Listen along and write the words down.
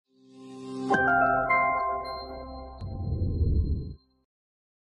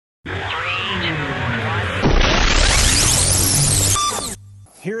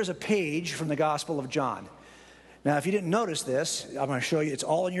Here is a page from the Gospel of John. Now, if you didn't notice this, I'm going to show you. It's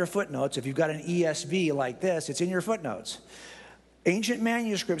all in your footnotes. If you've got an ESV like this, it's in your footnotes. Ancient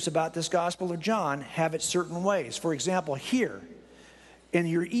manuscripts about this Gospel of John have it certain ways. For example, here in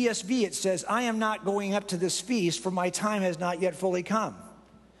your ESV, it says, I am not going up to this feast, for my time has not yet fully come.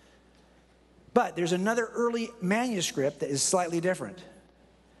 But there's another early manuscript that is slightly different.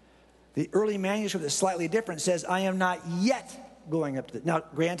 The early manuscript that's slightly different says, I am not yet going up to this. Now,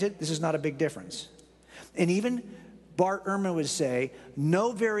 granted, this is not a big difference. And even Bart Ehrman would say,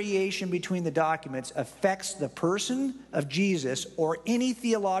 no variation between the documents affects the person of Jesus or any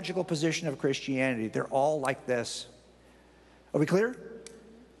theological position of Christianity. They're all like this. Are we clear?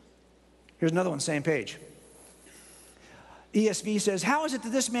 Here's another one, same page. ESV says, how is it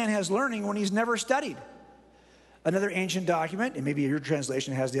that this man has learning when he's never studied? Another ancient document, and maybe your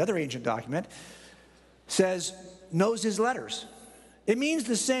translation has the other ancient document, says, knows his letters. It means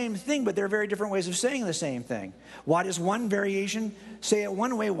the same thing, but there are very different ways of saying the same thing. Why does one variation say it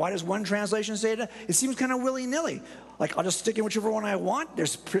one way? Why does one translation say it? It seems kind of willy-nilly. Like, I'll just stick in whichever one I want.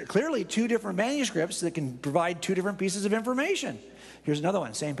 There's clearly two different manuscripts that can provide two different pieces of information. Here's another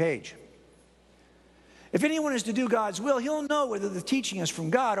one, same page. If anyone is to do God's will, he'll know whether the teaching is from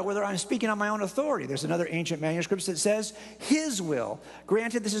God or whether I'm speaking on my own authority. There's another ancient manuscript that says his will.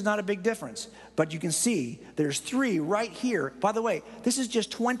 Granted, this is not a big difference, but you can see there's three right here. By the way, this is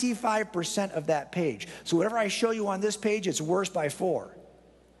just 25% of that page. So whatever I show you on this page, it's worse by 4.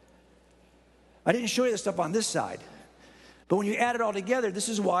 I didn't show you this stuff on this side. But when you add it all together, this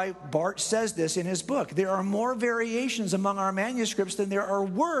is why Bart says this in his book. There are more variations among our manuscripts than there are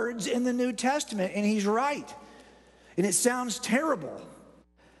words in the New Testament, and he's right. And it sounds terrible,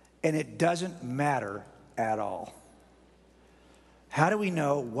 and it doesn't matter at all. How do we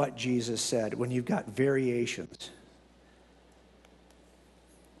know what Jesus said when you've got variations?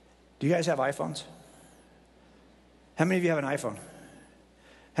 Do you guys have iPhones? How many of you have an iPhone?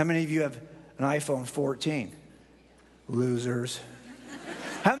 How many of you have an iPhone 14? Losers.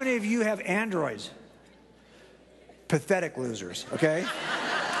 How many of you have Androids? Pathetic losers, okay?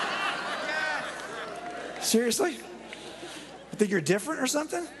 Seriously? You think you're different or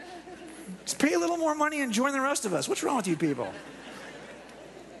something? Just pay a little more money and join the rest of us. What's wrong with you people?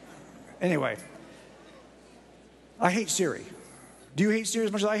 Anyway, I hate Siri. Do you hate Siri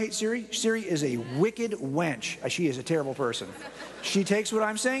as much as I hate Siri? Siri is a wicked wench. She is a terrible person. She takes what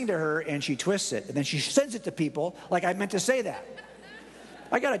I'm saying to her and she twists it, and then she sends it to people like I meant to say that.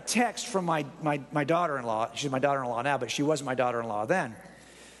 I got a text from my daughter-in-law. She's my daughter-in-law now, but she wasn't my daughter-in-law then.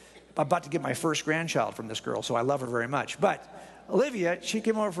 I'm about to get my first grandchild from this girl, so I love her very much. But Olivia, she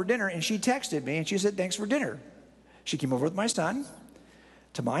came over for dinner, and she texted me, and she said, thanks for dinner. She came over with my son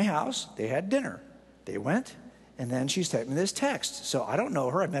to my house. They had dinner. They went. And then she sent me this text. So I don't know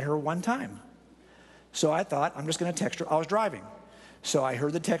her. I met her one time. So I thought, I'm just going to text her. I was driving. So I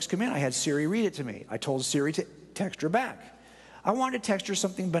heard the text come in. I had Siri read it to me. I told Siri to text her back. I wanted to text her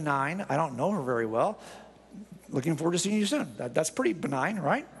something benign. I don't know her very well. Looking forward to seeing you soon. That's pretty benign,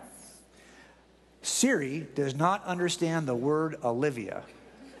 right? Siri does not understand the word Olivia.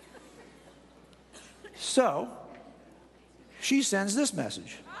 So she sends this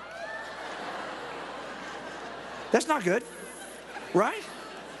message. That's not good, right?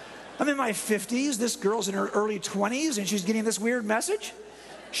 I'm in my 50s. This girl's in her early 20s, and she's getting this weird message.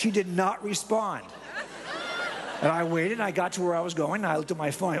 She did not respond. And I waited, and I got to where I was going, and I looked at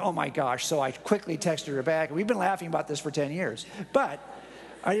my phone. Oh, my gosh. So I quickly texted her back. We've been laughing about this for 10 years. But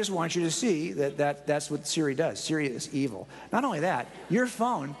I just want you to see that's what Siri does. Siri is evil. Not only that, your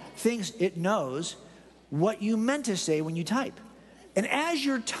phone thinks it knows what you meant to say when you type. And as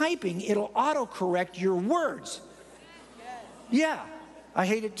you're typing, it'll autocorrect your words. Yeah, I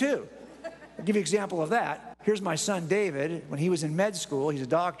hate it too. I'll give you an example of that. Here's my son David. When he was in med school, he's a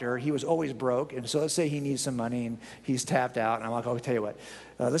doctor. He was always broke. And so let's say he needs some money and he's tapped out. And I'm like, I'll tell you what,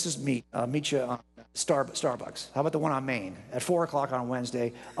 let's just meet. I'll meet you on Starbucks. How about the one on Main? At 4 o'clock on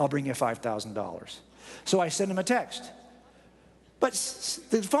Wednesday, I'll bring you $5,000. So I send him a text. But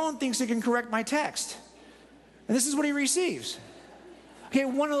the phone thinks it can correct my text. And this is what he receives. Okay,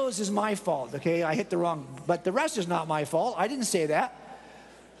 one of those is my fault, okay? I hit the wrong, but the rest is not my fault. I didn't say that.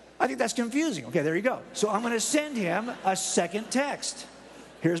 I think that's confusing. Okay, there you go. So I'm going to send him a second text.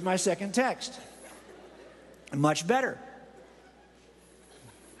 Here's my second text. Much better.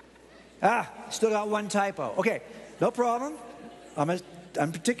 Still got one typo. Okay, no problem. I'm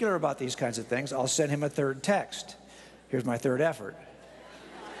particular about these kinds of things. I'll send him a third text. Here's my third effort.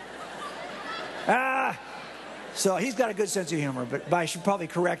 So he's got a good sense of humor, but I should probably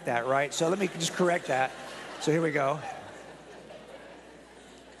correct that, right? So let me just correct that. So here we go.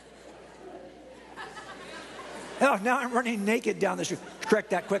 Oh, now I'm running naked down the street. Correct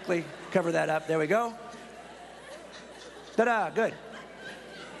that quickly. Cover that up. There we go. Ta-da, good.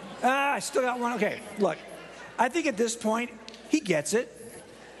 I still got one. Okay, look. I think at this point, he gets it.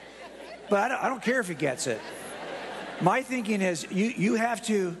 But I don't care if he gets it. My thinking is, you have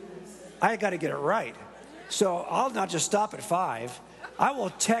to, I got to get it right. So I'll not just stop at 5. I will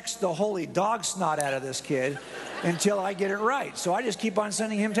text the holy dog snot out of this kid until I get it right. So I just keep on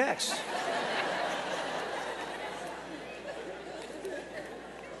sending him texts.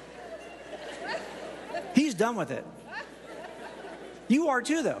 He's done with it. You are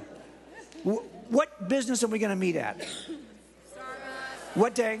too, though. What business are we going to meet at?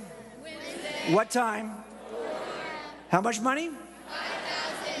 What day? Wednesday. What time? 4. How much money?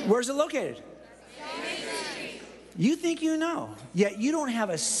 5,000. Where's it located? You think you know, yet you don't have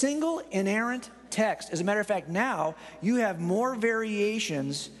a single inerrant text. As a matter of fact, now you have more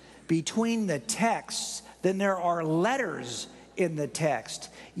variations between the texts than there are letters in the text.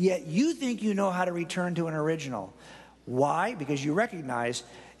 Yet you think you know how to return to an original. Why? Because you recognize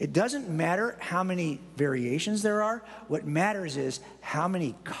it doesn't matter how many variations there are. What matters is how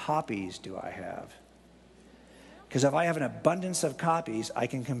many copies do I have? Because if I have an abundance of copies, I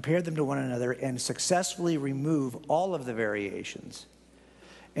can compare them to one another and successfully remove all of the variations.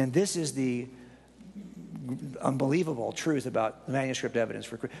 And this is the unbelievable truth about manuscript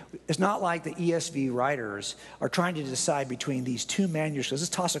evidence. It's not like the ESV writers are trying to decide between these two manuscripts. Let's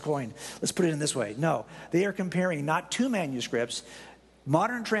toss a coin. Let's put it in this way. No, they are comparing not two manuscripts.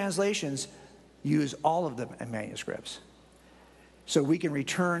 Modern translations use all of them in manuscripts. So we can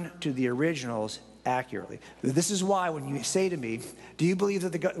return to the originals accurately. This is why when you say to me, do you believe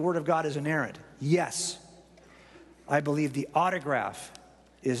that the Word of God is inerrant? Yes. I believe the autograph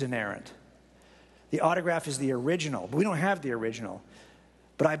is inerrant. The autograph is the original. But we don't have the original.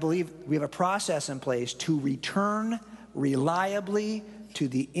 But I believe we have a process in place to return reliably to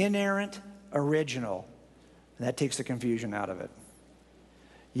the inerrant original. And that takes the confusion out of it.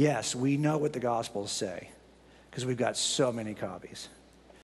 Yes, we know what the Gospels say because we've got so many copies.